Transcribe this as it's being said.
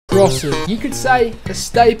crosses. You could say a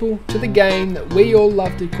staple to the game that we all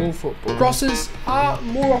love to call football. Crosses are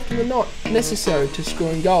more often than not necessary to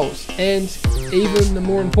scoring goals, and even the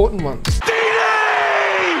more important ones.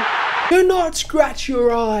 Do not scratch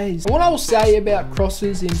your eyes. What I will say about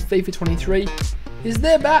crosses in FIFA 23 is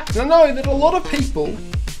they're back. And I know that a lot of people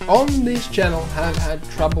on this channel have had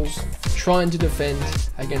troubles trying to defend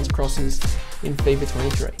against crosses in FIFA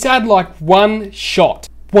 23. It's had like one shot.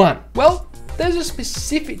 One. Well, there's a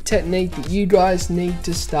specific technique that you guys need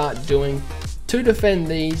to start doing to defend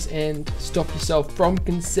these and stop yourself from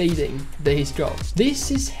conceding these goals.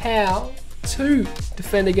 This is how to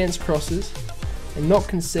defend against crosses and not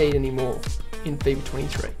concede anymore in FIFA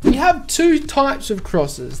 23. We have two types of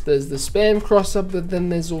crosses. There's the spam crosser, but then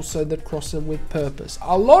there's also the crosser with purpose.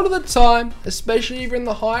 A lot of the time, especially even in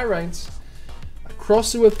the higher ranks, a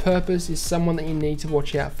crosser with purpose is someone that you need to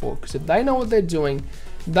watch out for, because if they know what they're doing,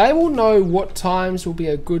 they will know what times will be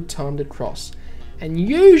a good time to cross. And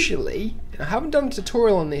usually, and I haven't done a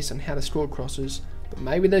tutorial on this on how to score crosses, but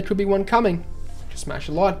maybe there could be one coming. Just smash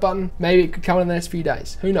the like button. Maybe it could come in the next few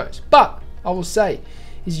days. Who knows? But I will say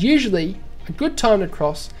is usually a good time to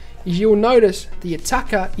cross is you will notice the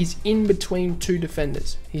attacker is in between two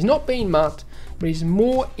defenders. He's not being marked, but he's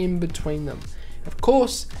more in between them. Of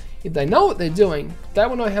course, if they know what they're doing, they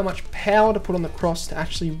will know how much power to put on the cross to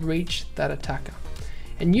actually reach that attacker.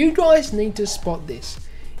 And you guys need to spot this.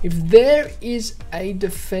 If there is a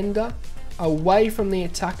defender away from the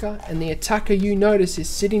attacker and the attacker you notice is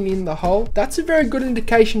sitting in the hole, that's a very good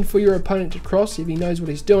indication for your opponent to cross if he knows what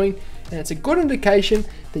he's doing, and it's a good indication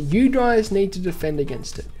that you guys need to defend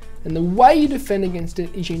against it. And the way you defend against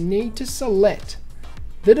it is you need to select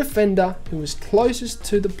the defender who is closest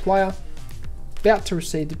to the player about to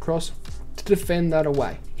receive the cross to defend that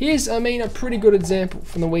away. Here's, a pretty good example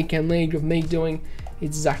from the weekend league of me doing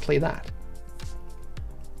exactly that.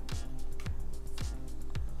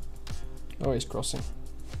 Oh, he's crossing.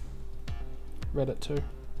 Read it too.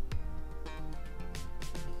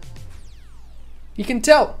 You can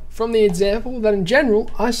tell from the example that in general,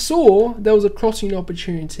 I saw there was a crossing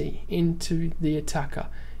opportunity into the attacker.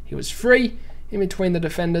 He was free in between the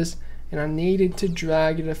defenders, and I needed to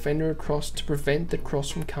drag a defender across to prevent the cross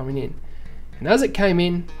from coming in. And as it came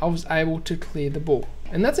in, I was able to clear the ball.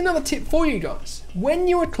 And that's another tip for you guys. When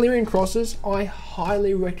you are clearing crosses, I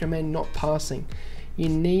highly recommend not passing. You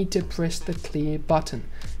need to press the clear button,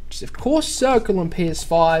 which is of course circle on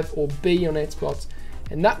PS5 or B on Xbox,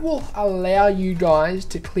 and that will allow you guys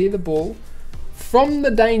to clear the ball from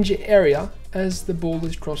the danger area as the ball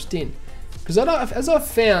is crossed in. Because as I've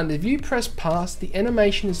found, if you press pass, the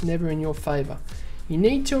animation is never in your favor. You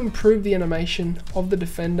need to improve the animation of the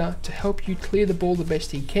defender to help you clear the ball the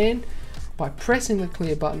best he can by pressing the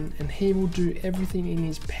clear button, and he will do everything in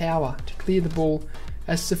his power to clear the ball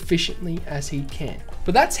as sufficiently as he can.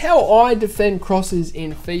 But that's how I defend crosses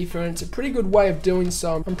in FIFA, and it's a pretty good way of doing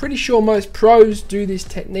so. I'm pretty sure most pros do this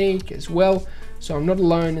technique as well, so I'm not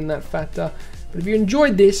alone in that factor. But if you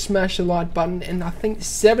enjoyed this, smash the like button, and I think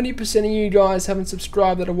 70% of you guys haven't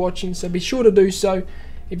subscribed that are watching, so be sure to do so.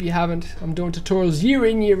 If you haven't, I'm doing tutorials year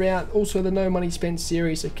in, year out, also the No Money Spent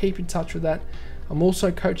series, so keep in touch with that. I'm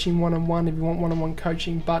also coaching one-on-one if you want one-on-one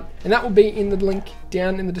coaching, and that will be in the link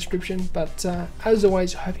down in the description. But as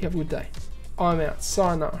always, I hope you have a good day. I'm out.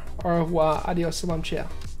 Sayonara. Au revoir. Adios. Salam. Ciao.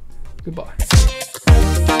 Goodbye.